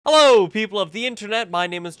Hello, people of the internet, my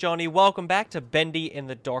name is Johnny. Welcome back to Bendy in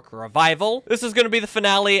the Dark Revival. This is going to be the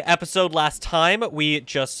finale episode. Last time, we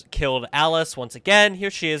just killed Alice once again.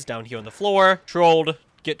 Here she is down here on the floor. Trolled.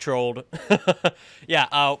 Get trolled.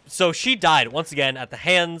 Yeah, so she died once again at the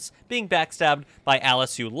hands, being backstabbed by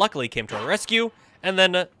Alice, who luckily came to our rescue. And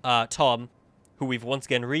then, Tom, who we've once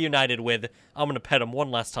again reunited with. I'm gonna pet him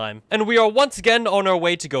one last time. And we are once again on our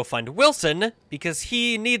way to go find Wilson, because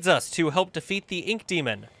he needs us to help defeat the Ink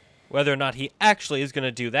Demon. Whether or not he actually is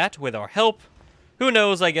gonna do that with our help, who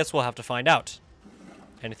knows, I guess we'll have to find out.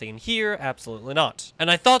 Anything in here? Absolutely not. And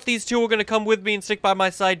I thought these two were gonna come with me and stick by my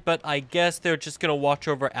side, but I guess they're just gonna watch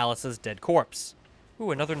over Alice's dead corpse. Ooh,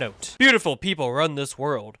 another note. Beautiful people run this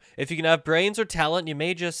world. If you can have brains or talent, you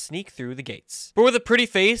may just sneak through the gates. But with a pretty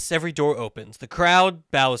face, every door opens. The crowd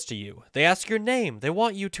bows to you. They ask your name. They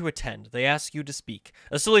want you to attend. They ask you to speak.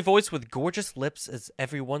 A silly voice with gorgeous lips is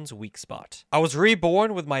everyone's weak spot. I was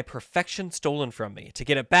reborn with my perfection stolen from me. To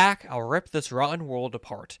get it back, I'll rip this rotten world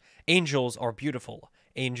apart. Angels are beautiful.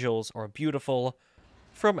 Angels are beautiful.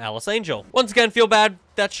 From Alice Angel. Once again, feel bad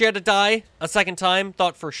that she had to die a second time.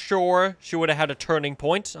 Thought for sure she would have had a turning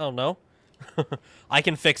point. Oh no. I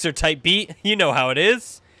can fix her type beat. You know how it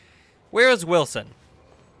is. Where is Wilson?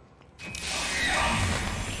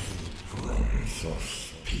 Prince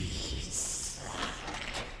of Peace.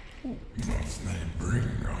 Must they bring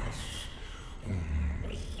us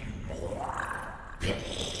only more pain?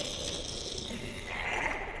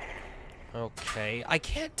 Okay, I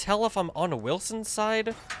can't tell if I'm on Wilson's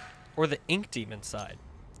side or the Ink Demon side.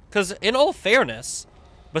 Because in all fairness,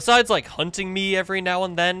 besides like hunting me every now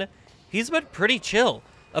and then, he's been pretty chill.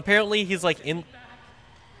 Apparently he's like in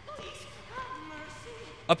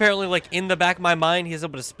the back of my mind, he's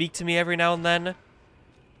able to speak to me every now and then.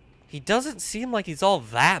 He doesn't seem like he's all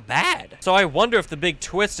that bad. So I wonder if the big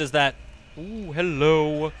twist is that, ooh,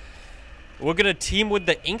 hello, we're gonna team with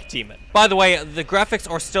the Ink Demon. By the way, the graphics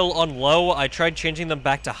are still on low. I tried changing them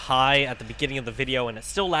back to high at the beginning of the video, and it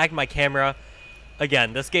still lagged my camera.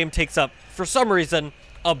 Again, this game takes up, for some reason,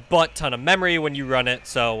 a butt ton of memory when you run it,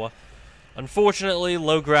 so unfortunately,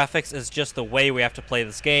 low graphics is just the way we have to play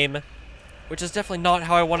this game, which is definitely not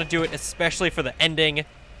how I want to do it, especially for the ending.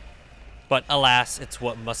 But alas, it's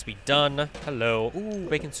what must be done. Hello. Ooh,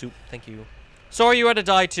 bacon soup. Thank you. Sorry you had to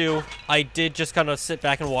die too. I did just kind of sit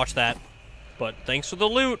back and watch that. But thanks for the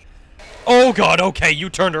loot. Oh god, okay,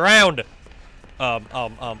 you turned around.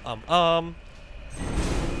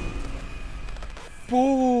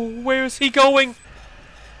 Ooh, where's he going?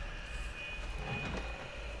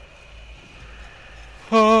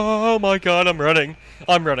 Oh my god, I'm running.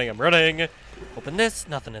 I'm running. Open this,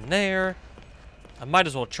 nothing in there. I might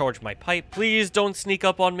as well charge my pipe. Please don't sneak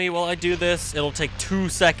up on me while I do this. It'll take 2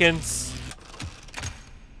 seconds.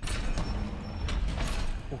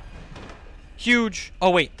 Huge.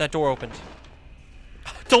 Oh, wait. That door opened.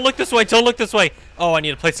 Don't look this way. Don't look this way. Oh, I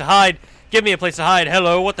need a place to hide. Give me a place to hide.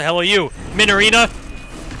 Hello. What the hell are you? Minarina?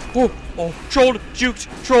 Oh, oh. Trolled. Juked.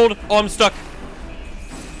 Trolled. Oh, I'm stuck.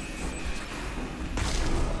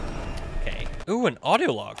 Okay. Ooh, an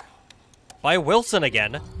audio log. By Wilson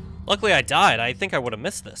again. Luckily, I died. I think I would have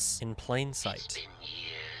missed this. In plain sight. It's been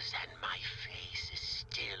years, and my face is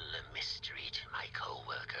still a mystery to my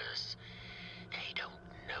co-workers. They don't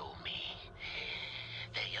know me.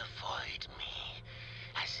 They avoid me,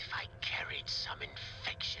 as if I carried some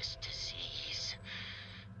infectious disease.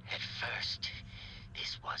 At first,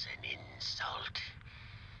 this was an insult,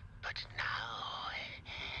 but now,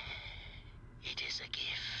 it is a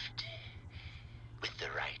gift. With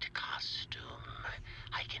the right costume,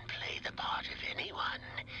 I can play the part of anyone.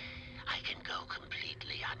 I can go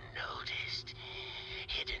completely unnoticed,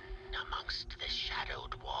 hidden amongst the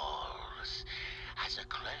shadowed walls, as a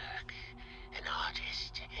clerk, an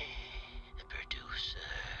artist, a producer,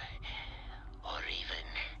 or even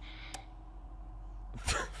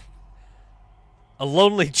a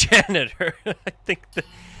lonely janitor. I think the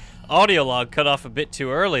audio log cut off a bit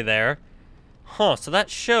too early there. Huh, so that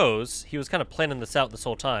shows he was kind of planning this out this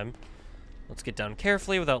whole time. Let's get down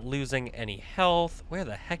carefully without losing any health. Where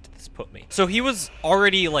the heck did this put me? So he was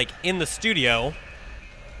already, like, in the studio.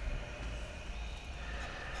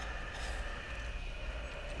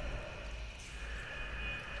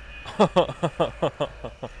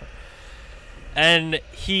 And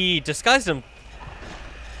he disguised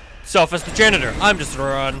himself as the janitor. I'm just gonna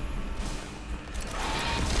run.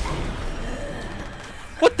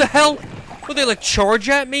 What the hell? Would they, like, charge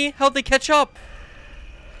at me? How'd they catch up?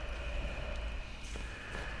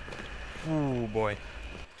 Ooh, boy.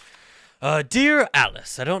 Dear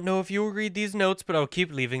Alice, I don't know if you will read these notes, but I'll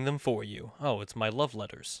keep leaving them for you. Oh, it's my love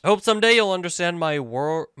letters. I hope someday you'll understand my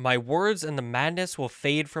words and the madness will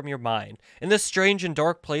fade from your mind. In this strange and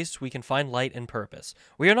dark place, we can find light and purpose.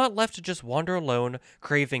 We are not left to just wander alone,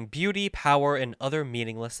 craving beauty, power, and other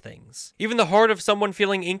meaningless things. Even the heart of someone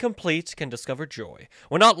feeling incomplete can discover joy.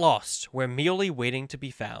 We're not lost. We're merely waiting to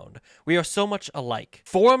be found. We are so much alike.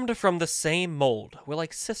 Formed from the same mold. We're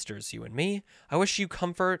like sisters, you and me. I wish you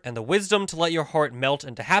comfort and the wisdom to let your heart melt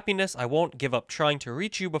into happiness. I won't give up trying to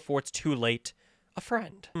reach you before it's too late. A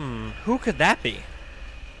friend. Who could that be?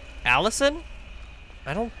 Allison?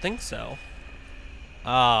 I don't think so.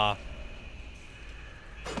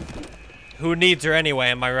 Who needs her anyway,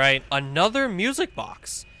 am I right? Another music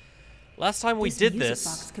box. Last time we did this...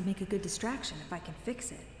 music box could make a good distraction if I can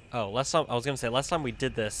fix it. Oh, last time we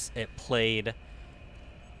did this, it played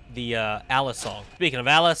the Alice song. Speaking of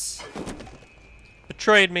Alice...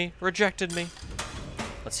 betrayed me, rejected me.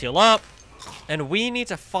 Let's heal up. And we need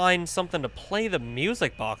to find something to play the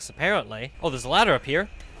music box, apparently. Oh, there's a ladder up here.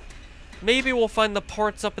 Maybe we'll find the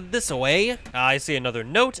parts up this way. I see another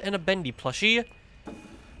note and a Bendy plushie.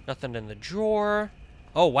 Nothing in the drawer.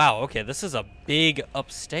 Oh, wow. Okay, this is a big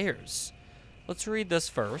upstairs. Let's read this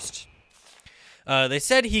first. They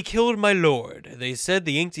said he killed my lord. They said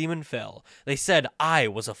the ink demon fell. They said I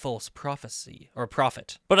was a false prophecy, or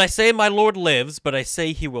prophet. But I say my lord lives, but I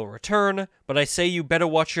say he will return. But I say you better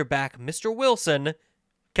watch your back, Mr. Wilson.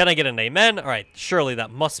 Can I get an amen? All right, surely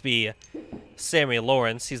that must be Samuel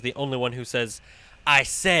Lawrence. He's the only one who says, I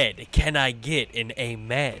said, can I get an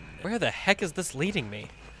amen? Where the heck is this leading me?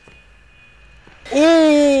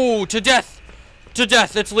 Ooh, to death! To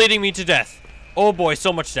death, it's leading me to death. Oh boy,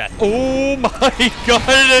 so much death. Oh my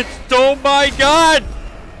god, oh my god!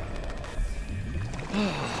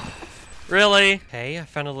 Really? Hey, I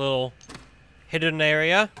found a little hidden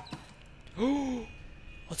area.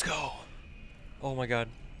 Let's go. Oh my god,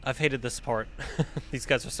 I've hated this part. These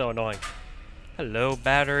guys are so annoying. Hello,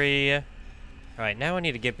 battery. Alright, now I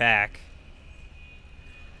need to get back.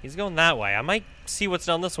 He's going that way. I might see what's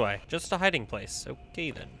down this way. Just a hiding place.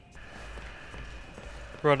 Okay then.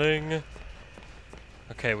 Running.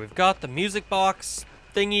 Okay, we've got the music box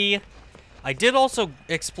thingy. I did also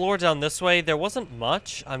explore down this way. There wasn't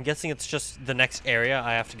much. I'm guessing it's just the next area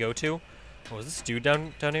I have to go to. Oh, is this dude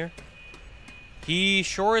down here? He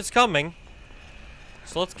sure is coming.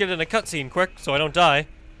 So let's get in a cutscene quick so I don't die.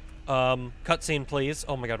 Cutscene, please.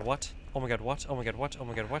 Oh my god, what? Oh my god, what? Oh my god, what? Oh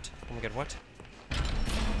my god, what? Oh my god, what?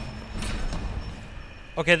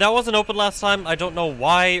 Okay, that wasn't open last time. I don't know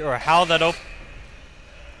why or how that opened.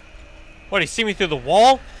 What, he see me through the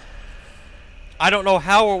wall? I don't know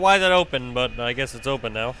how or why that opened, but I guess it's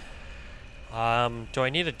open now. Do I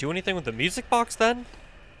need to do anything with the music box then?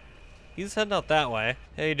 He's heading out that way.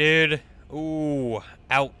 Hey, dude. Ooh,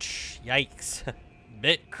 ouch. Yikes.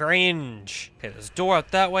 Bit cringe. Okay, there's a door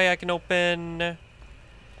out that way I can open.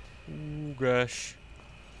 Ooh, gosh.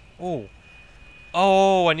 Ooh.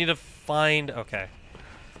 Oh, I need to find... Okay.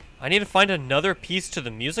 I need to find another piece to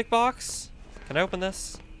the music box. Can I open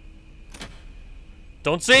this?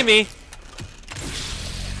 Don't see me.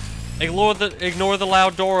 Ignore the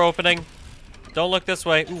loud door opening. Don't look this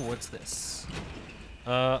way. Ooh, what's this?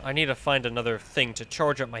 I need to find another thing to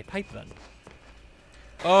charge up my pipe then.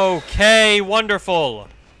 Okay, wonderful.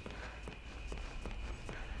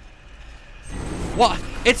 What?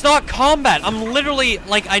 It's not combat. I'm literally,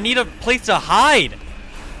 like, I need a place to hide.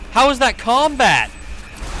 How is that combat?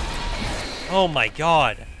 Oh my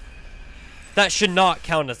god. That should not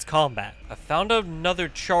count as combat. I found another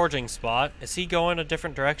charging spot. Is he going a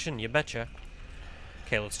different direction? You betcha.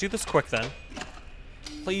 Okay, let's do this quick then.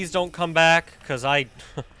 Please don't come back, because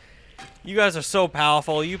you guys are so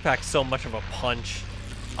powerful. You pack so much of a punch.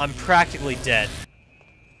 I'm practically dead.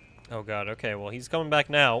 Oh god, okay, well he's coming back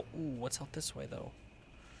now. Ooh, what's out this way though?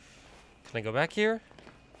 Can I go back here?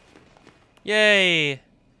 Yay!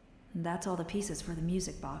 That's all the pieces for the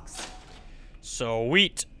music box.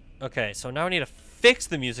 Sweet. Okay, so now I need to fix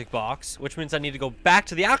the music box, which means I need to go back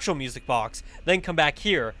to the actual music box, then come back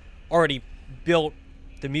here. Already built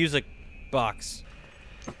the music box.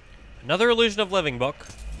 Another Illusion of Living book.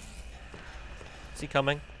 Is he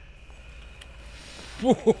coming?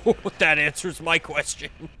 That answers my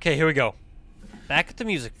question. Okay, here we go. Back at the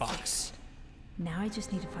music box. Now I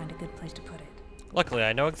just need to find a good place to put it. Luckily,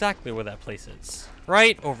 I know exactly where that place is.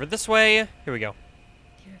 Right, over this way. Here we go.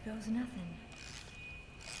 Here goes nothing.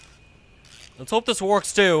 Let's hope this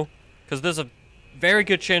works too, because there's a very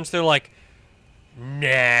good chance they're like,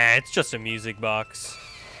 nah, it's just a music box.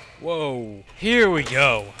 Whoa. Here we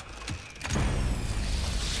go.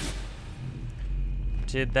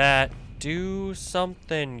 Did that. do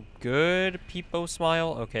something good? Peepo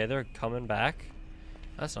smile. Okay, they're coming back.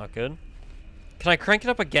 That's not good. Can I crank it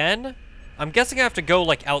up again? I'm guessing I have to go,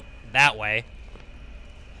 like, out that way.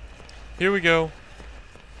 Here we go.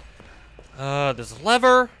 There's a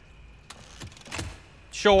lever.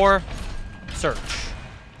 Sure. Search.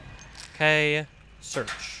 Okay.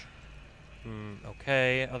 Search.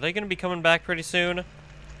 Okay. Are they gonna be coming back pretty soon? What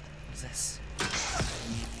is this?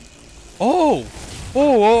 Oh!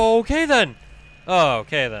 Oh, okay then. Oh,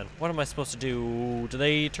 okay then. What am I supposed to do? Do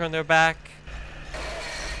they turn their back?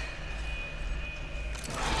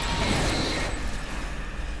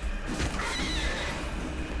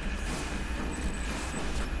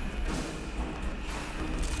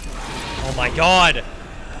 Oh my god!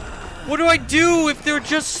 What do I do if they're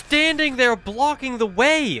just standing there blocking the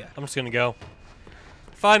way? I'm just gonna go.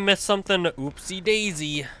 If I miss something, oopsie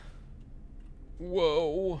daisy.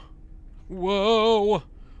 Whoa. Whoa.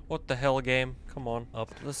 What the hell, game? Come on. Up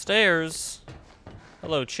the stairs.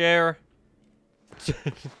 Hello, chair.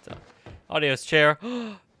 Adios, chair.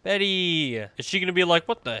 Betty! Is she gonna be like,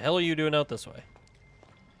 what the hell are you doing out this way?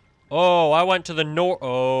 Oh, I went to the north.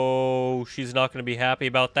 Oh, she's not gonna be happy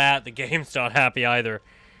about that. The game's not happy either.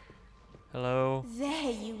 Hello?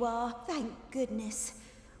 There you are, thank goodness.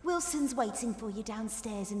 Wilson's waiting for you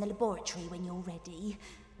downstairs in the laboratory when you're ready.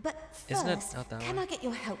 But Isn't it first, out that can way? I get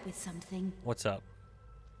your help with something? What's up?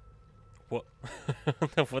 What?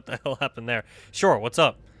 What the hell happened there? Sure, what's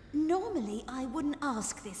up? Normally, I wouldn't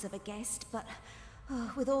ask this of a guest, but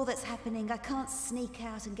with all that's happening, I can't sneak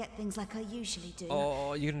out and get things like I usually do.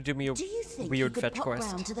 Oh, you're gonna do me a Do you think weird you could fetch pop quest.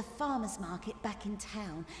 round to the farmer's market back in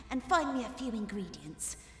town and find me a few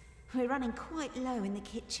ingredients? We're running quite low in the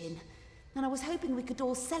kitchen, and I was hoping we could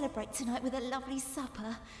all celebrate tonight with a lovely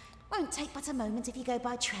supper. Won't take but a moment if you go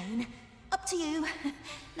by train. Up to you.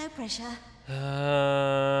 No pressure.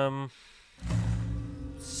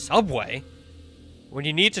 Subway? When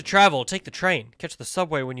you need to travel, take the train. Catch the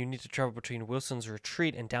subway when you need to travel between Wilson's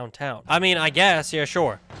retreat and downtown. I mean, I guess, yeah,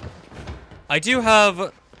 sure. I do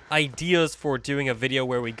have ideas for doing a video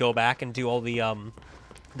where we go back and do all the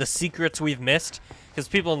secrets we've missed. Because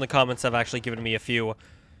people in the comments have actually given me a few...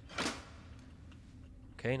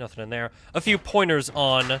 Okay, nothing in there. A few pointers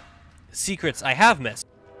on secrets I have missed.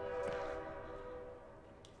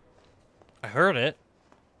 I heard it.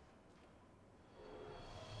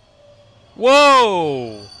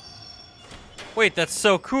 Whoa! Wait, that's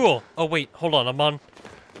so cool. Oh, wait, hold on. I'm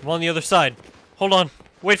on the other side. Hold on.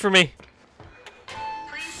 Wait for me.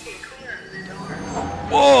 Please stay clear of the door.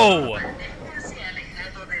 Whoa!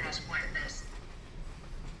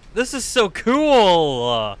 This is so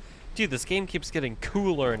cool! Dude, this game keeps getting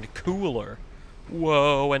cooler and cooler.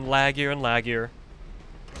 Whoa, and laggier and laggier.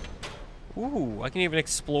 Ooh, I can even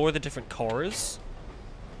explore the different cars.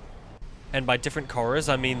 And by different cars,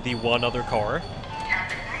 I mean the one other car.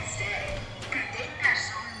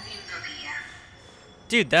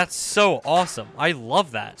 Dude, that's so awesome. I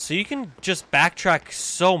love that. So you can just backtrack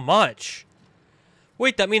so much.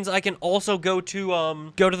 Wait, that means I can also go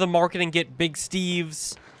to the market and get Big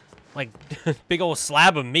Steve's, like, big old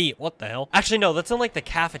slab of meat. What the hell? Actually, no, that's in, like, the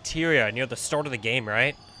cafeteria near the start of the game,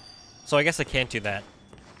 right? So I guess I can't do that.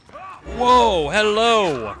 Whoa,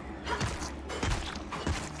 hello!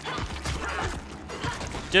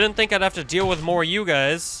 Didn't think I'd have to deal with more of you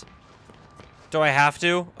guys. Do I have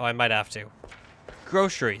to? Oh, I might have to.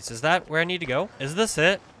 Groceries. Is that where I need to go? Is this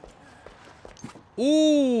it?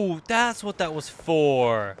 Ooh, that's what that was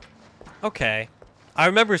for. Okay. I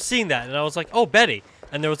remember seeing that, and I was like, oh, Betty.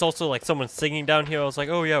 And there was also, like, someone singing down here. I was like,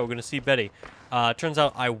 oh, yeah, we're going to see Betty. Turns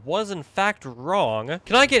out I was, in fact, wrong.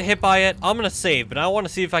 Can I get hit by it? I'm going to save, but I want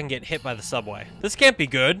to see if I can get hit by the subway. This can't be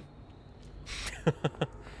good.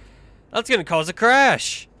 That's going to cause a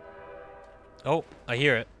crash. Oh, I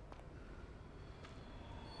hear it.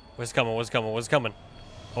 What's coming? What's coming? What's coming?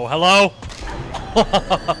 Oh, hello?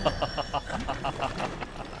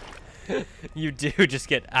 You do just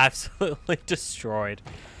get absolutely destroyed.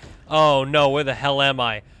 Oh, no. Where the hell am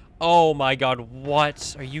I? Oh, my God.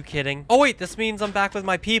 What? Are you kidding? Oh, wait. This means I'm back with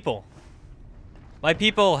my people. My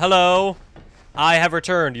people, hello. I have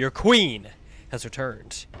returned. Your queen has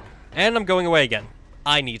returned. And I'm going away again.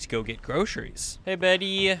 I need to go get groceries. Hey,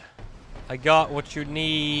 Betty. I got what you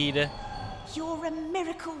need. You're a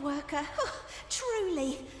miracle worker.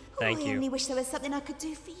 Truly. Thank I you. only wish there was something I could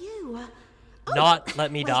do for you. Not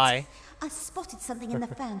let me wait. die. I spotted something in the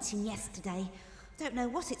fountain yesterday. Don't know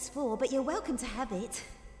what it's for, but you're welcome to have it.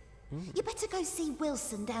 You better go see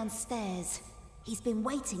Wilson downstairs. He's been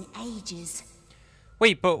waiting ages.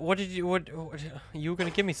 Wait, but what you were gonna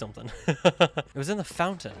give me something. It was in the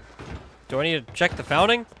fountain. Do I need to check the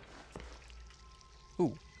fountain?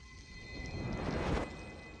 Ooh.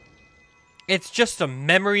 It's just a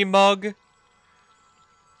memory mug.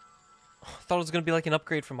 I thought it was going to be like an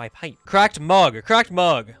upgrade for my pipe. Cracked mug. A cracked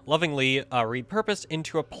mug. Lovingly repurposed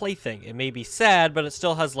into a plaything. It may be sad, but it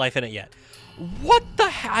still has life in it yet. What the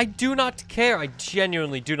heck? I do not care. I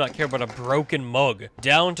genuinely do not care about a broken mug.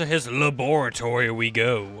 Down to his laboratory we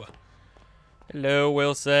go. Hello,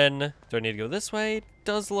 Wilson. Do I need to go this way? It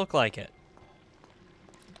does look like it.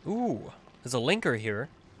 Ooh. There's a linker here.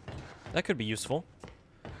 That could be useful.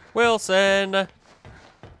 Wilson!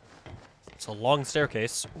 It's a long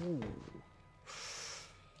staircase. Ooh.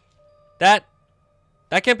 That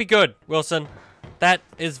can't be good, Wilson. That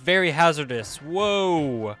is very hazardous.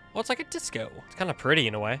 Whoa. Oh, it's like a disco. It's kind of pretty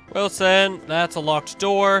in a way. Wilson, that's a locked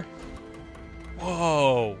door.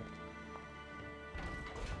 Whoa.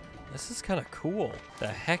 This is kind of cool. The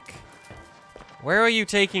heck? Where are you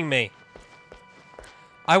taking me?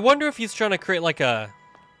 I wonder if he's trying to create like a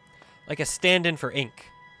stand-in for ink.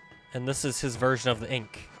 And this is his version of the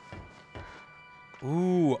ink.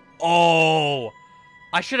 Ooh. Oh.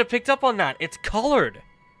 I should have picked up on that. It's colored.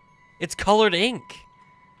 It's colored ink.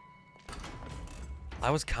 I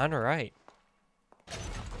was kind of right.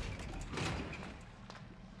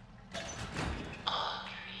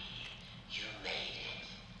 Audrey, you made it.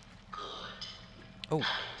 Good. Oh.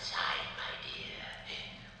 Inside, my dear.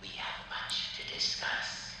 We have much to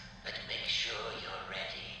discuss, but make sure you're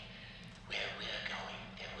ready. Where we're going,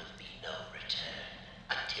 there will be no return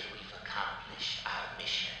until we've accomplished our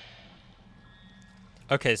mission.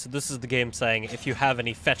 Okay, so this is the game saying if you have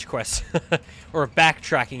any fetch quests or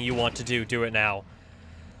backtracking you want to do it now.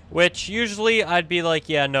 Which usually I'd be like,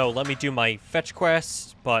 yeah, no, let me do my fetch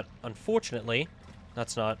quest, but unfortunately,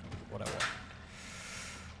 that's not what I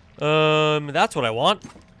want. That's what I want.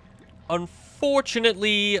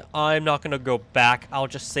 Unfortunately, I'm not gonna go back. I'll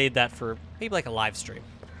just save that for maybe like a live stream.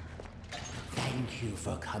 Thank you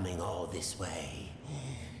for coming all this way.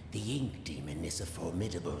 The Ink Demon is a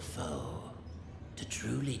formidable foe. To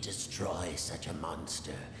truly destroy such a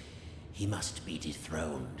monster, he must be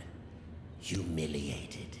dethroned,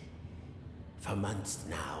 humiliated. For months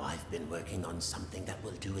now, I've been working on something that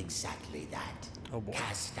will do exactly that. Oh boy.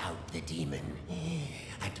 Cast out the demon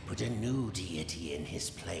and put a new deity in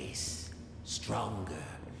his place. Stronger,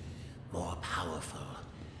 more powerful,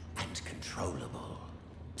 and controllable.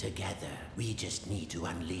 Together, we just need to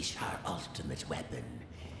unleash our ultimate weapon.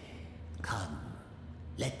 Come,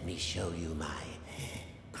 let me show you my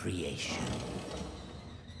creation.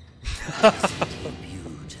 Isn't it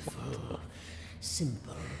beautiful?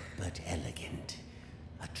 Simple but elegant.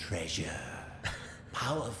 A treasure.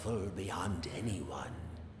 Powerful beyond anyone.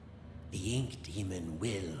 The Ink Demon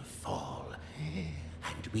will fall,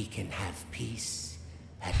 and we can have peace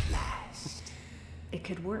at last. It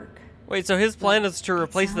could work. Wait, so his plan is to It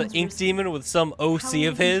replace the sounds Ink risky. Demon with some OC How will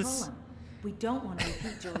of we his? control him? We don't want to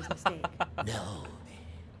repeat Joey's mistake. No,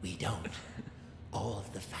 we don't. All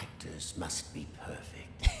of the factors must be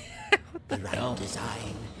perfect. The right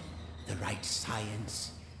design, the right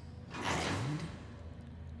science, and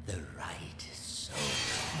the right soul.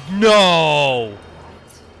 No!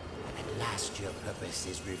 At last your purpose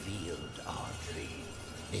is revealed, Audrey.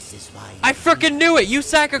 This is why I frickin' knew it! You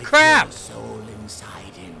sack of with crap! your soul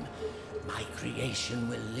inside him, my creation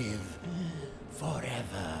will live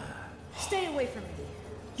forever. Stay away from me.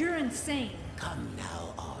 You're insane. Come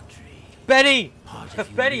now, Audrey. Betty! Part of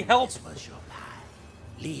you Betty, knew help! this was your path.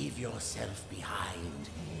 Leave yourself behind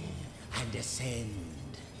and ascend.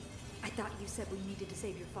 I thought you said we needed to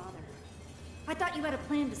save your father. I thought you had a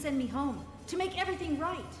plan to send me home, to make everything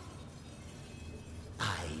right.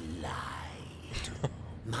 I lied.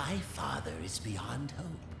 My father is beyond hope.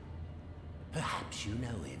 Perhaps you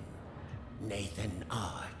know him. Nathan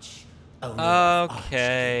Arch. Owner of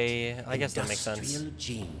Okay, Arch I guess that makes sense. Industrial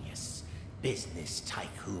genius, business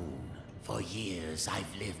tycoon. For years,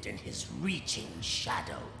 I've lived in his reaching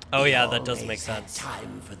shadow. Oh He yeah, that does always make had sense.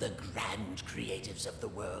 time for the grand creatives of the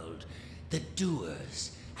world, the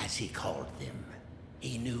doers, as he called them.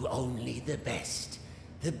 He knew only the best,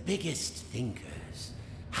 the biggest thinkers.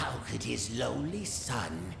 How could his lowly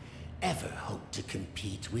son ever hope to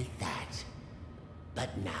compete with that?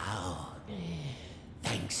 But now,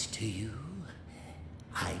 thanks to you,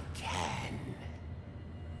 I can.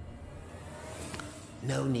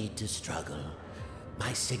 No need to struggle.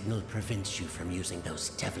 My signal prevents you from using those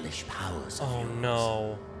devilish powers of Oh yours.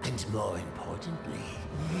 no. And more importantly,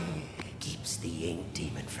 keeps the Ink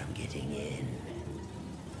Demon from getting in.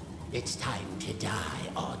 It's time to die,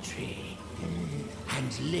 Audrey.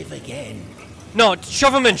 And live again. No,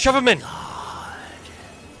 shove him in, shove him in!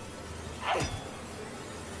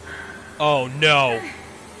 Oh no.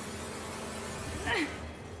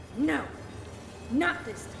 No, not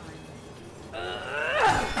this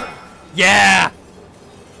time. Yeah!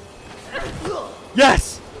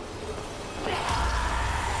 Yes!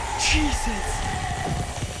 Jesus!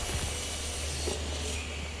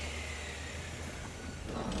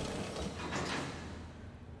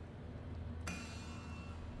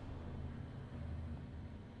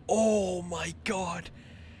 Oh my god.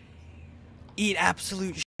 Eat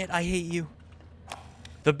absolute shit, I hate you.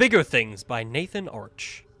 The Bigger Things by Nathan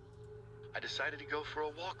Arch. I decided to go for a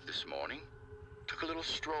walk this morning. Took a little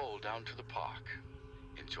stroll down to the park.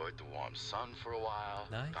 Enjoyed the warm sun for a while.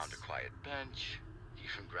 Nice. Found a quiet bench.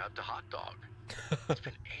 Even grabbed a hot dog. It's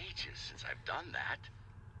been ages since I've done that.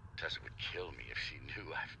 Tessa would kill me if she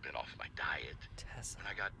knew I've been off my diet. Tessa. When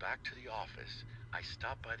I got back to the office, I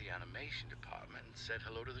stopped by the animation department and said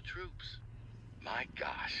hello to the troops. My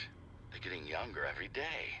gosh, they're getting younger every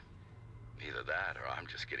day. Either that or I'm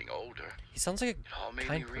just getting older. He sounds like It all a made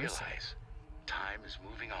kind me person. realize time is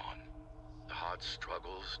moving on. The hard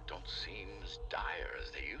struggles don't seem as dire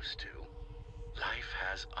as they used to. Life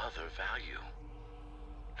has other value.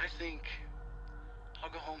 I think I'll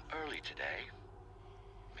go home early today.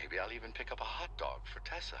 Maybe I'll even pick up a hot dog for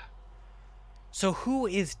Tessa. So who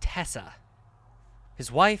is Tessa?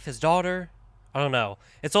 His wife, his daughter? I don't know.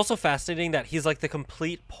 It's also fascinating that he's like the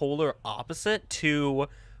complete polar opposite to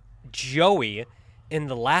Joey in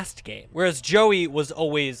the last game. Whereas Joey was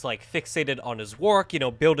always like fixated on his work, you know,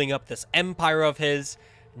 building up this empire of his.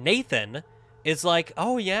 Nathan is like,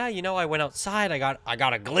 oh yeah, you know, I went outside, I got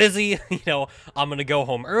a glizzy, you know, I'm gonna go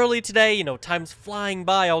home early today, you know, time's flying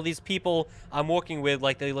by, all these people I'm working with,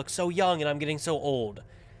 like, they look so young and I'm getting so old.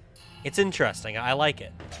 It's interesting, I like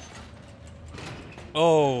it.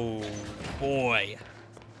 Oh, boy.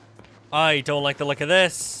 I don't like the look of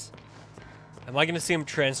this. Am I gonna see him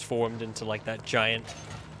transformed into, like, that giant...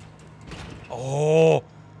 Oh!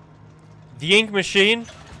 The ink machine!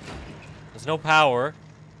 There's no power.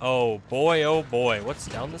 Oh boy, what's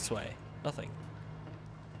down this way? Nothing.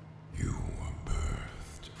 You were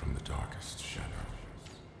birthed from the darkest shadows.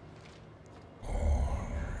 Or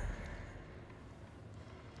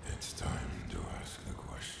it's time to ask the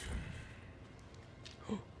question.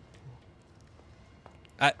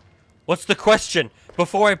 What's the question?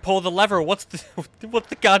 Before I pull the lever, what's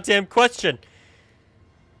the goddamn question?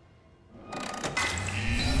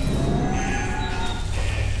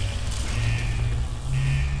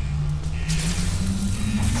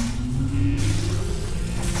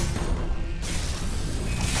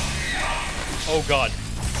 Oh god.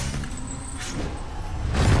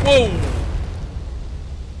 Whoa!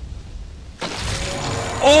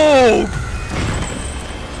 Oh!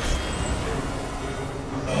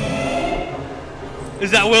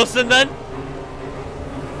 Is that Wilson then?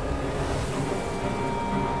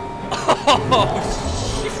 Oh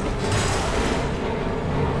shit.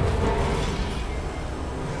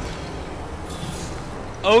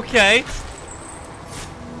 Okay.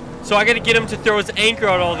 So I gotta get him to throw his anchor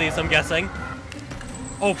on all these, I'm guessing.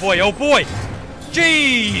 Oh boy, oh boy!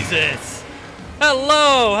 Jesus!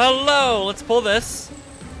 Hello, hello! Let's pull this.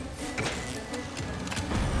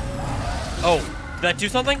 Oh, did that do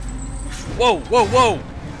something? Whoa, whoa, whoa!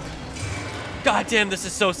 God damn, this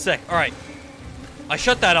is so sick. Alright. I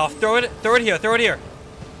shut that off. Throw it here, throw it here.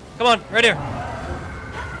 Come on, right here.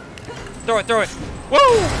 Throw it, throw it. Woo!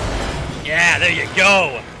 Yeah, there you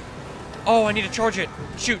go! Oh, I need to charge it.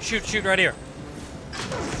 Shoot, shoot, shoot right here.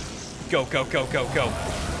 Go, go, go, go, go.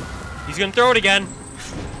 He's gonna throw it again.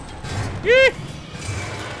 Yee!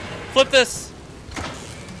 Flip this.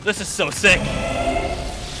 This is so sick.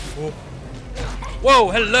 Whoa, whoa,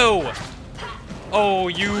 hello. Oh,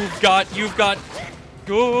 you've got.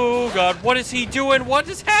 Oh god, what is he doing? What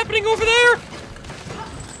is happening over there?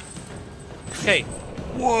 Okay.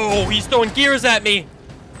 Whoa, he's throwing gears at me.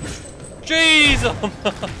 Jeez.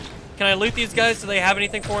 Can I loot these guys? Do they have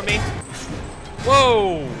anything for me?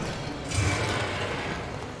 Whoa.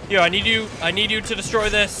 Here, I need you to destroy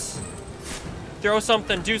this. Throw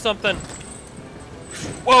something, do something.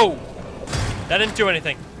 Whoa. That didn't do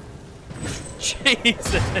anything.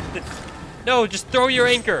 Jesus. No, just throw your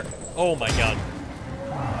anchor. Oh my god.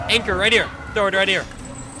 Anchor right here. Throw it right here.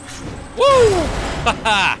 Woo!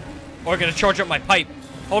 Haha. Or I'm gonna charge up my pipe.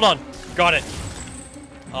 Hold on. Got it.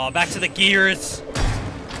 Back to the gears.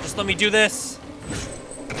 Just let me do this.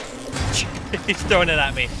 He's throwing it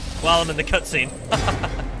at me while I'm in the cutscene.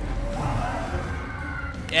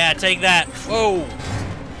 Yeah, take that. Whoa.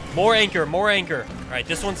 More anchor, more anchor. All right,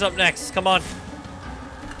 this one's up next. Come on.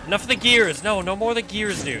 Enough of the gears. No, no more of the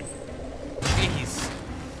gears, dude. Jeez.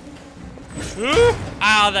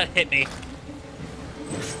 Ow, that hit me.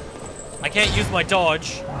 I can't use my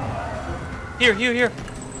dodge. Here, here, here.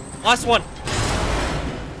 Last one.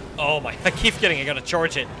 Oh my, I keep forgetting I gotta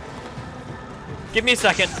charge it. Give me a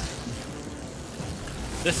second.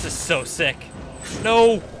 This is so sick.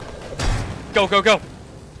 No. Go, go, go.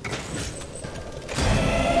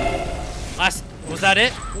 Last, was that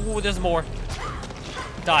it? Ooh, there's more.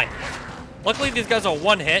 Die. Luckily these guys are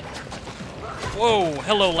one hit. Whoa,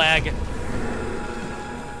 hello lag.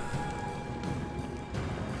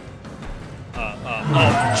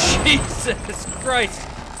 Oh, Jesus Christ.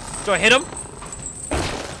 Do I hit him?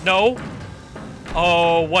 No.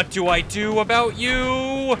 Oh, what do I do about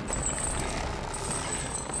you?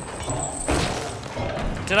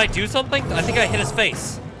 Did I do something? I think I hit his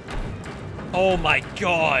face. Oh my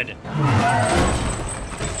God.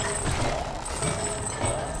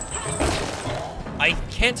 I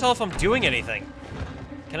can't tell if I'm doing anything.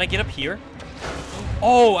 Can I get up here?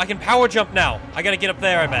 Oh, I can power jump now. I gotta get up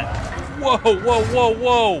there, I bet. Whoa, whoa, whoa,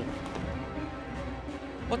 whoa.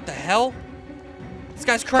 What the hell? This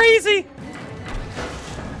guy's crazy.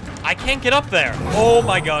 I can't get up there. Oh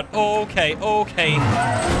my God. Okay, okay.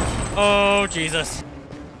 Oh, Jesus.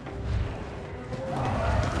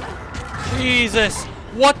 Jesus.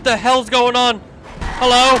 What the hell's going on?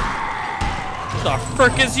 Hello? What the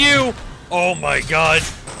frick is you? Oh my God.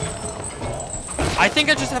 I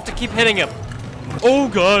think I just have to keep hitting him. Oh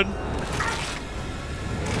God.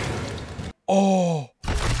 Oh.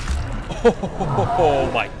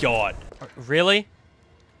 Oh my God. Really?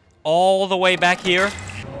 All the way back here?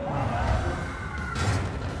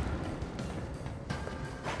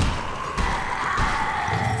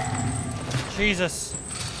 Jesus.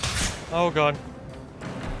 Oh God.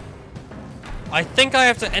 I think I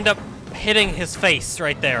have to end up hitting his face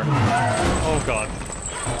right there. Oh God.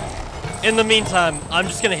 In the meantime, I'm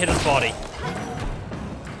just gonna hit his body.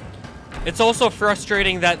 It's also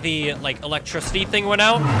frustrating that the, like, electricity thing went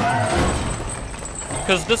out.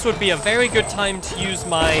 Because this would be a very good time to use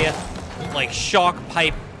my, like, shock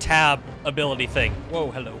pipe tab ability thing.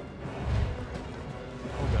 Whoa, hello.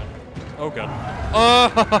 Oh God. Oh God.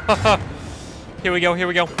 Oh! Here we go, here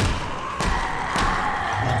we go.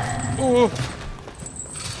 Ooh.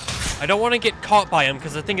 I don't want to get caught by him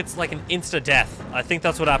because I think it's like an insta-death. I think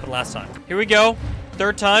that's what happened last time. Here we go.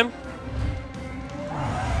 Third time.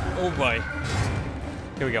 Oh boy.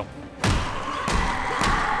 Here we go.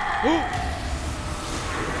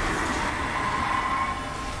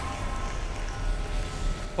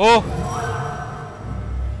 Oh.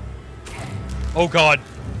 Oh God.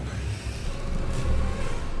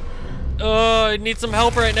 I need some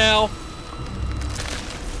help right now.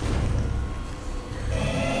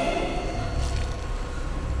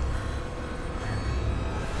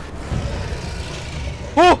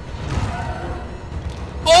 Oh!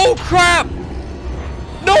 Oh crap!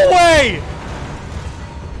 No way!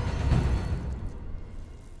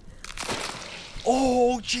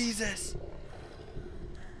 Oh Jesus!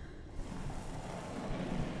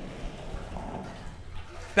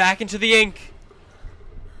 Back into the ink.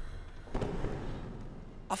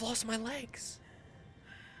 I've lost my legs.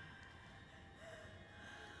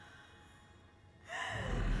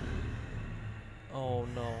 Oh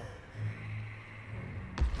no.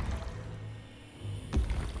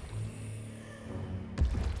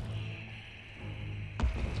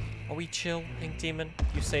 Are we chill, Ink Demon?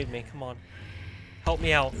 You saved me, come on. Help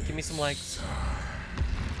me out, give me some legs.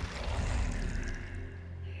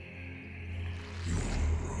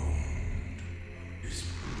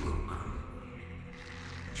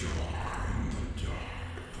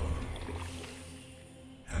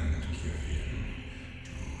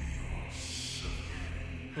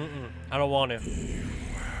 I don't want to. You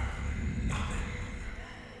have nothing.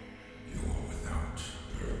 You are without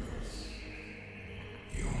purpose.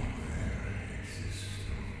 Your very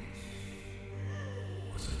existence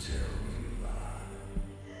was a terrible lie.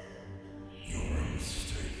 You're a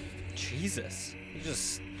mistake. Jesus. You're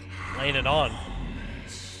just laying it on.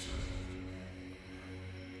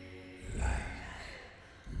 Like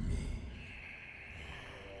me.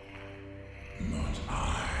 But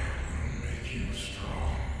I will make you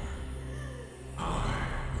strong. I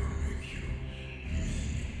will make you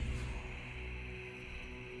meaningful.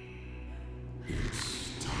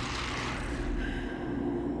 It's time.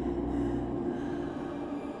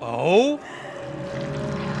 Oh?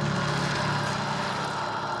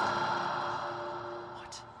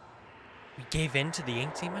 What? We gave in to the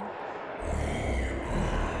Ink Demon?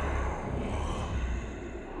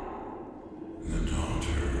 The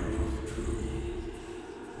daughter of truth.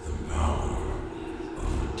 The power of a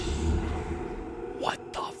demon. What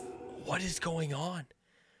the what is going on?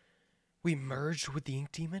 We merged with the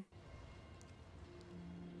Ink Demon?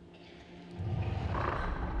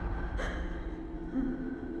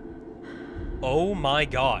 Oh my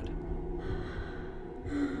god.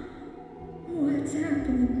 What's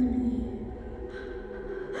happening to me?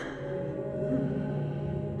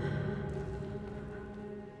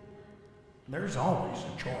 There's always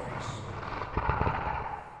a choice.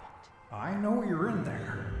 I know you're in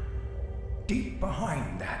there. Deep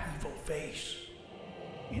behind that evil face.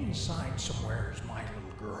 Inside somewhere is my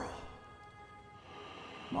little girl.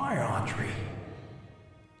 My Audrey.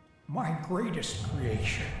 My greatest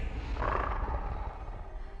creation.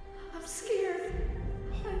 I'm scared.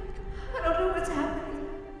 I don't know what's happening.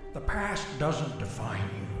 The past doesn't define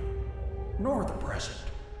you, nor the present.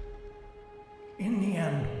 In the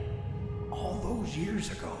end, all those years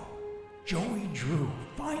ago, Joey Drew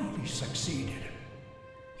finally succeeded.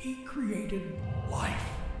 He created life.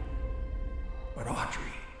 But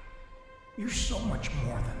Audrey, you're so much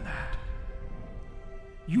more than that.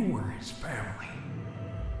 You were his family.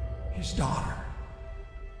 His daughter.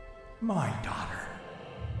 My daughter.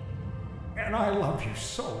 And I love you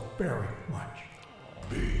so very much.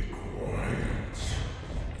 Be quiet.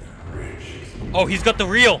 Rich. Oh, he's got the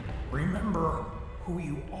reel. Remember who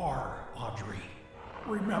you are, Audrey.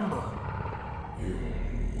 Remember. Your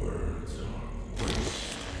words are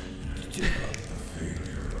waste. The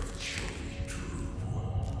failure of Joey Drew.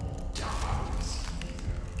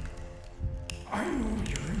 I know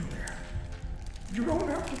you're in there. You don't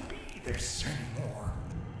have to be this anymore.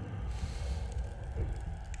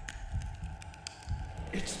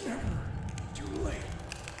 It's never too late.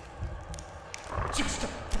 Just a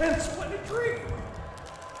pencil and a dream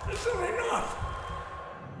isn't enough.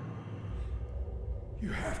 You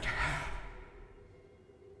have to have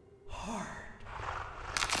heart.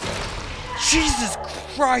 Jesus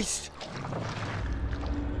Christ.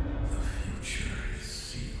 The future is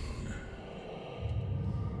sealed.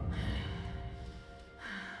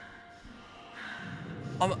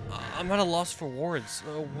 I'm at a loss for words.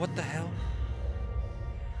 What the hell?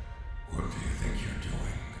 What do you think you're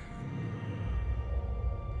doing?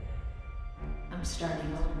 I'm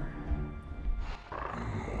starting over.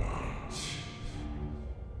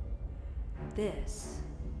 This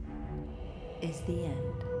is the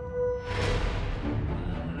end.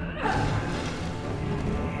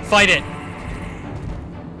 Fight it.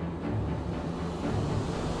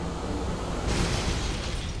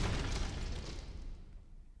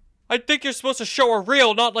 I think you're supposed to show a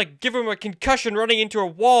reel, not like give him a concussion running into a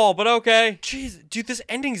wall, but okay. Jeez, dude, this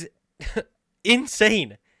ending's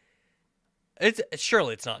insane.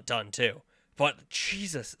 Surely it's not done too, but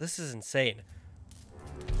Jesus, this is insane.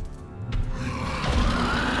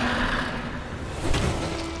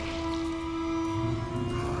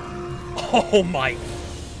 Oh my.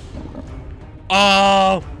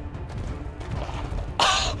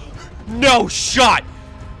 No shot.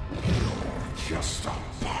 Just a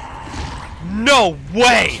No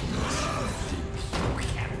way.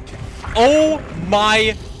 Oh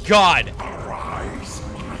my god. Arise,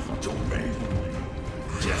 my domain.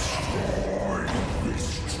 Destroy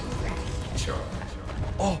this creature.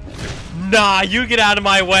 Oh, nah, you get out of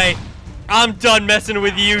my way. I'm done messing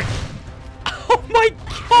with you. Oh my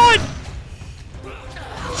god.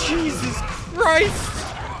 Jesus Christ.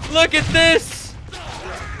 Look at this.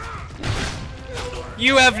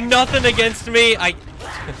 You have nothing against me.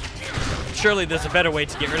 Surely there's a better way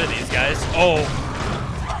to get rid of these guys. Oh.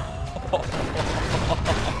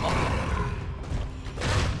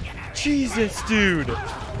 Jesus, dude.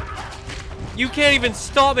 You can't even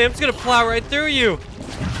stop me. I'm just gonna plow right through you.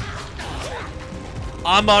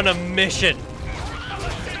 I'm on a mission.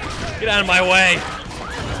 Get out of my way.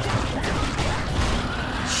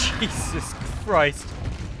 Jesus Christ.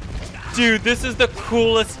 Dude, this is the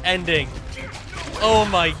coolest ending. Oh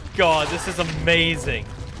my god, this is amazing.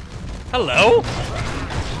 Hello?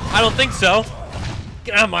 I don't think so.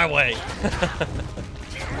 Get out of my way.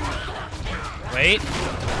 Wait.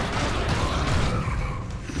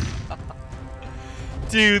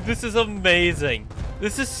 Dude, this is amazing.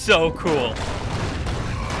 This is so cool.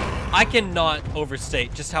 I cannot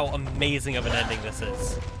overstate just how amazing of an ending this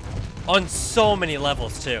is. On so many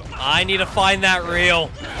levels, too. I need to find that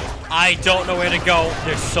reel. I don't know where to go.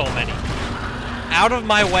 There's so many. Out of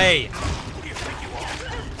my way.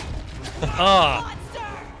 Oh.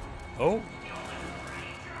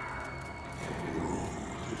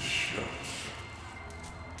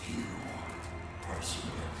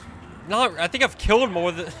 No, I think I've killed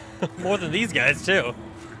more than more than these guys too.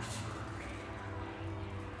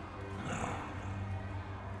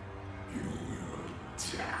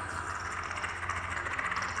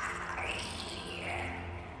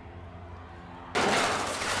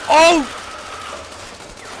 Oh!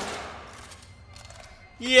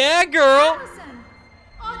 Yeah, girl. Allison!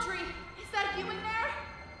 Audrey, is that you in there?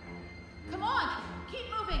 Come on, keep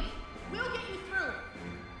moving. We'll get you through.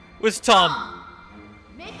 Where's Tom?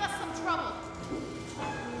 Make us some trouble.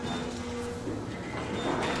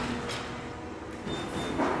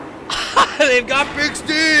 They've got Big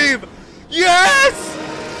Steve! Yes!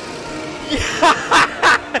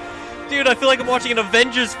 Dude, I feel like I'm watching an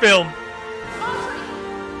Avengers film. Audrey,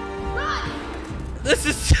 run! This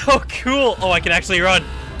is so cool. Oh, I can actually run.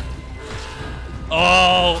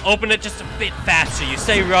 Oh, open it just a bit faster. You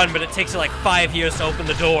say run, but it takes you like 5 years to open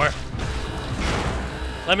the door.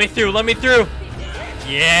 Let me through, let me through.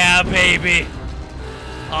 Yeah, baby.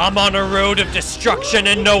 I'm on a road of destruction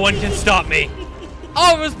and no one can stop me.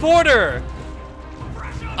 Oh, it was Porter.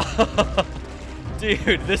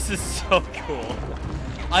 Dude, this is so cool.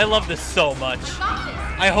 I love this so much.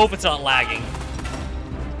 I hope it's not lagging.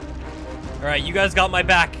 Alright, you guys got my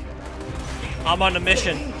back. I'm on a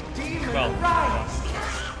mission. Well,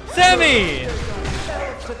 Sammy!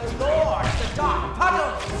 To the Lord, the dark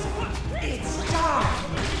puddles. It's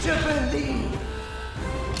time to believe.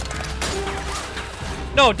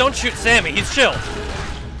 No, don't shoot Sammy. He's chill. It's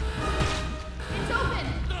open!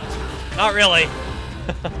 Not really.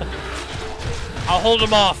 I'll hold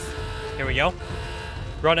him off. Here we go.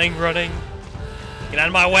 Running, running. Get out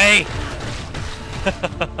of my way.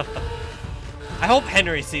 I hope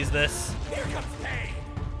Henry sees this. Here comes pain.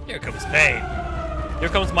 Here comes pain. Here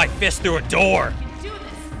comes my fist through a door. Do this!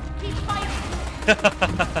 Keep fighting!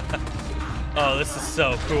 Oh, this is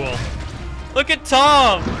so cool. Look at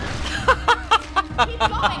Tom. Keep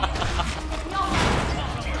going!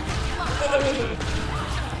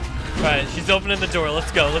 Alright, she's opening the door.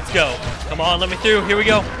 Let's go, let's go. Come on, let me through. Here we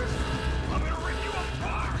go.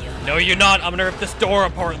 No, you're not. I'm gonna rip this door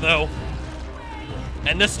apart, though.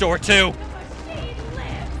 And this door, too.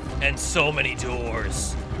 And so many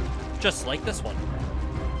doors. Just like this one.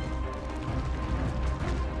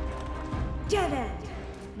 Dead end.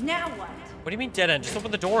 Now what? What do you mean dead end? Just open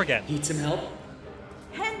the door again. Need some help?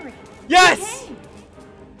 Henry! Yes! you came.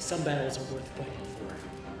 Some battles are worth fighting for,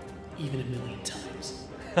 even a million times.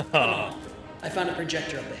 Come on. I found a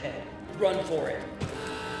projector up ahead. Run for it.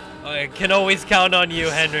 I can always count on you,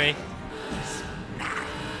 Henry.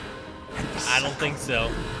 I don't think so.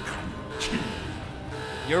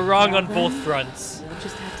 You're wrong on both fronts. We'll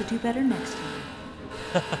just have to do better next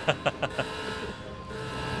time.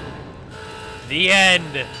 The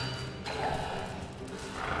end.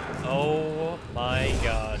 Oh my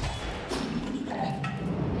god.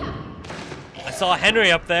 I saw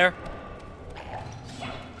Henry up there.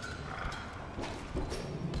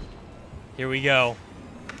 Here we go.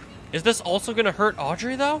 Is this also gonna hurt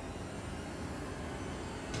Audrey, though?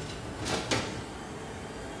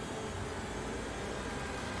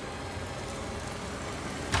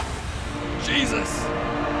 Jesus!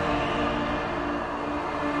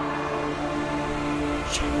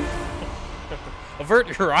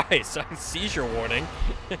 Avert your eyes. Seizure warning.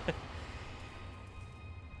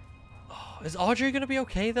 Oh, is Audrey gonna be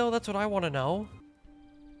okay, though? That's what I want to know.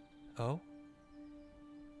 Oh?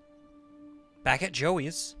 Back at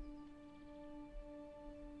Joey's.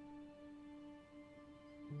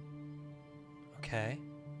 Okay.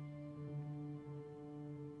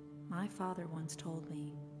 My father once told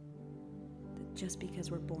me that just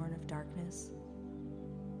because we're born of darkness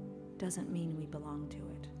doesn't mean we belong to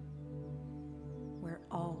it. We're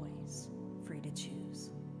always free to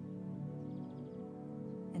choose.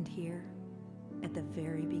 And here, at the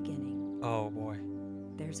very beginning, Oh boy.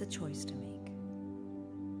 there's a choice to make.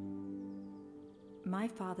 My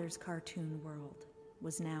father's cartoon world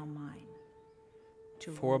was now mine.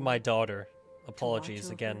 To For rule, my daughter. to Apologies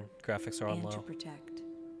watch again. over, Graphics are on and to low. protect.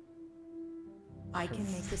 I can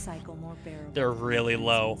make the cycle more bearable. They're for really those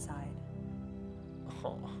low. inside.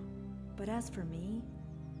 Oh. But as for me,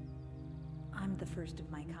 I'm the first of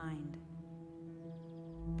my kind.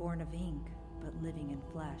 Born of ink, but living in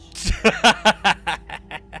flesh.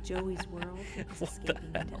 Joey's world is What the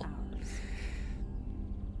escaping into hell? ours.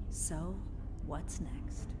 So, what's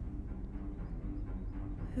next?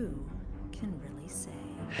 Who can really say?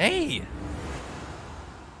 Hey!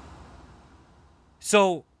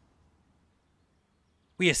 So,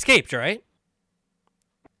 we escaped, right?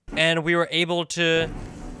 And we were able to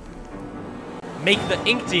make the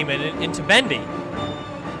ink demon into Bendy.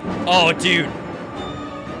 Oh, dude.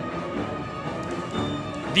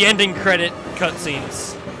 The ending credit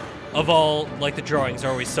cutscenes of all, like, the drawings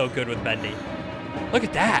are always so good with Bendy. Look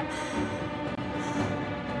at that.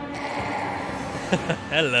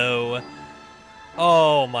 Hello.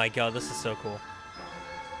 Oh my god, this is so cool.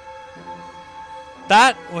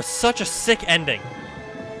 That was such a sick ending.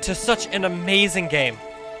 to such an amazing game.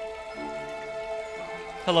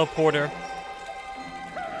 Hello, Porter.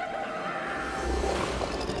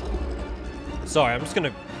 Sorry, I'm just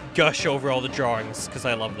gonna gush over all the drawings because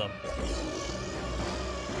I love them.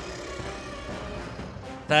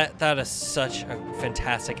 That is such a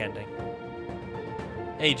fantastic ending.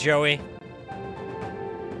 Hey, Joey.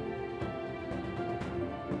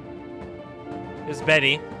 Here's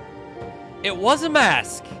Betty. It was a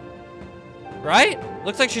mask, right?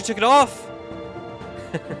 Looks like she took it off.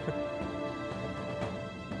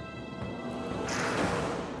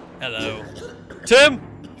 Hello. Tim!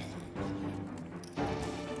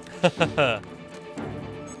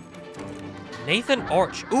 Nathan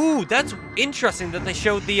Arch. Ooh, that's interesting that they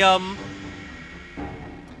showed the,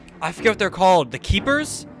 I forget what they're called. The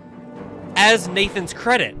Keepers? As Nathan's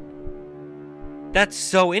credit. That's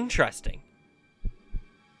so interesting.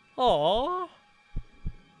 Aww.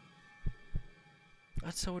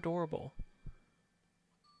 That's so adorable.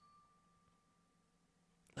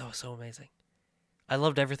 That was so amazing. I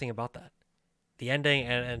loved everything about that. The ending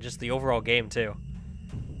and just the overall game, too.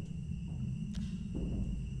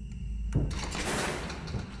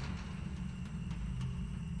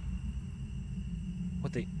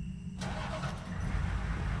 What the...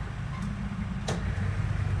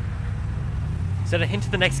 Is that a hint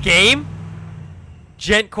to the next game?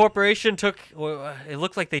 Gent Corporation took... It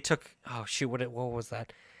looked like they took... Oh, shoot, what was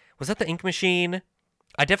that? Was that the ink machine?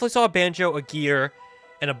 I definitely saw a banjo, a gear,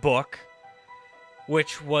 and a book.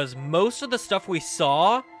 Which was most of the stuff we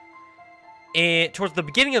saw towards the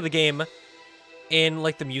beginning of the game in,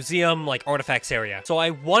 like, the museum, like, artifacts area. So I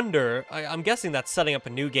wonder... I'm guessing that's setting up a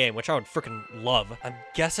new game, which I would freaking love. I'm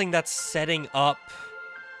guessing that's setting up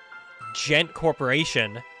Gent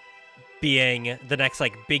Corporation being the next,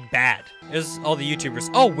 like, big bad. Is all the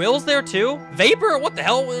YouTubers. Oh, Will's there too? Vapor? What the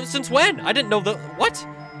hell? Since when? I didn't know the... What?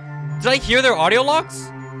 Did I hear their audio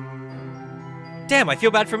logs? Damn, I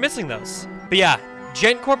feel bad for missing those. But yeah,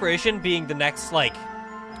 Gent Corporation being the next, like,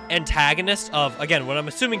 antagonist of, again, what I'm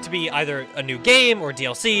assuming to be either a new game or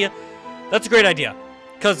DLC. That's a great idea.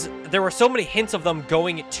 Because there were so many hints of them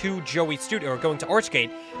going to Joey's studio, or going to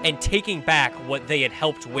Archgate, and taking back what they had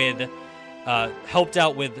helped with, helped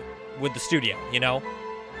out with the studio, you know?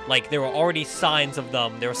 Like, there were already signs of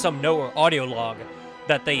them. There was some note or audio log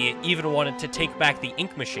that they even wanted to take back the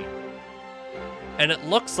ink machine. And it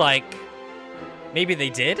looks like maybe they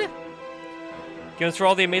did? Gives for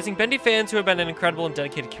all the amazing Bendy fans who have been an incredible and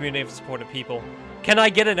dedicated community of supportive people. Can I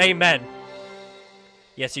get an amen?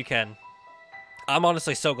 Yes, you can. I'm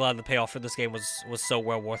honestly so glad the payoff for this game was so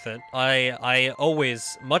well worth it. I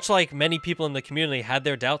always, much like many people in the community, had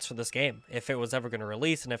their doubts for this game, if it was ever going to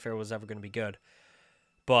release and if it was ever going to be good.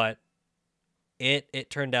 But it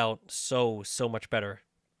turned out so much better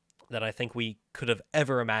than I think we could have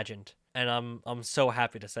ever imagined. And I'm so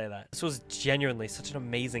happy to say that. This was genuinely such an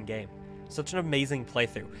amazing game. Such an amazing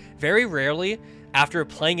playthrough. Very rarely, after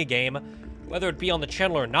playing a game, whether it be on the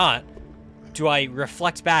channel or not, do I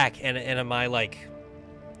reflect back and am I like,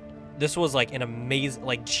 this was like an amazing,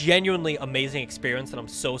 like genuinely amazing experience that I'm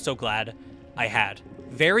so glad I had.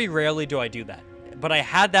 Very rarely do I do that, but I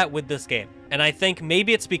had that with this game. And I think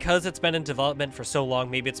maybe it's because it's been in development for so long.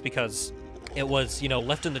 Maybe it's because it was, you know,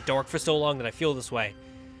 left in the dark for so long that I feel this way.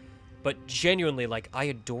 But genuinely, like, I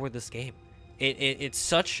adore this game. It's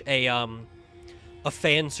such a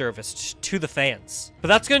fan service to the fans. But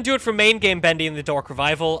that's going to do it for main game Bendy in the Dark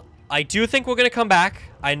Revival. I do think we're going to come back.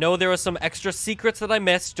 I know there were some extra secrets that I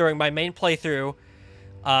missed during my main playthrough.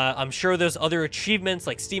 I'm sure there's other achievements,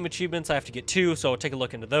 like Steam achievements I have to get to, so I'll take a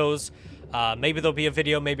look into those. Maybe there'll be a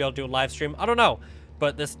video, maybe I'll do a live stream. I don't know.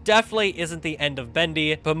 But this definitely isn't the end of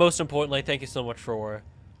Bendy. But most importantly, thank you so much for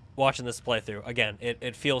watching this playthrough. Again,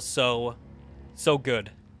 it feels so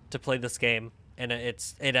good to play this game, and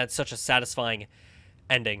it had such a satisfying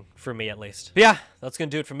ending for me, at least. But yeah, that's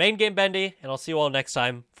gonna do it for main game Bendy, and I'll see you all next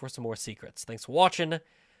time for some more secrets. Thanks for watching.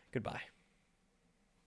 Goodbye.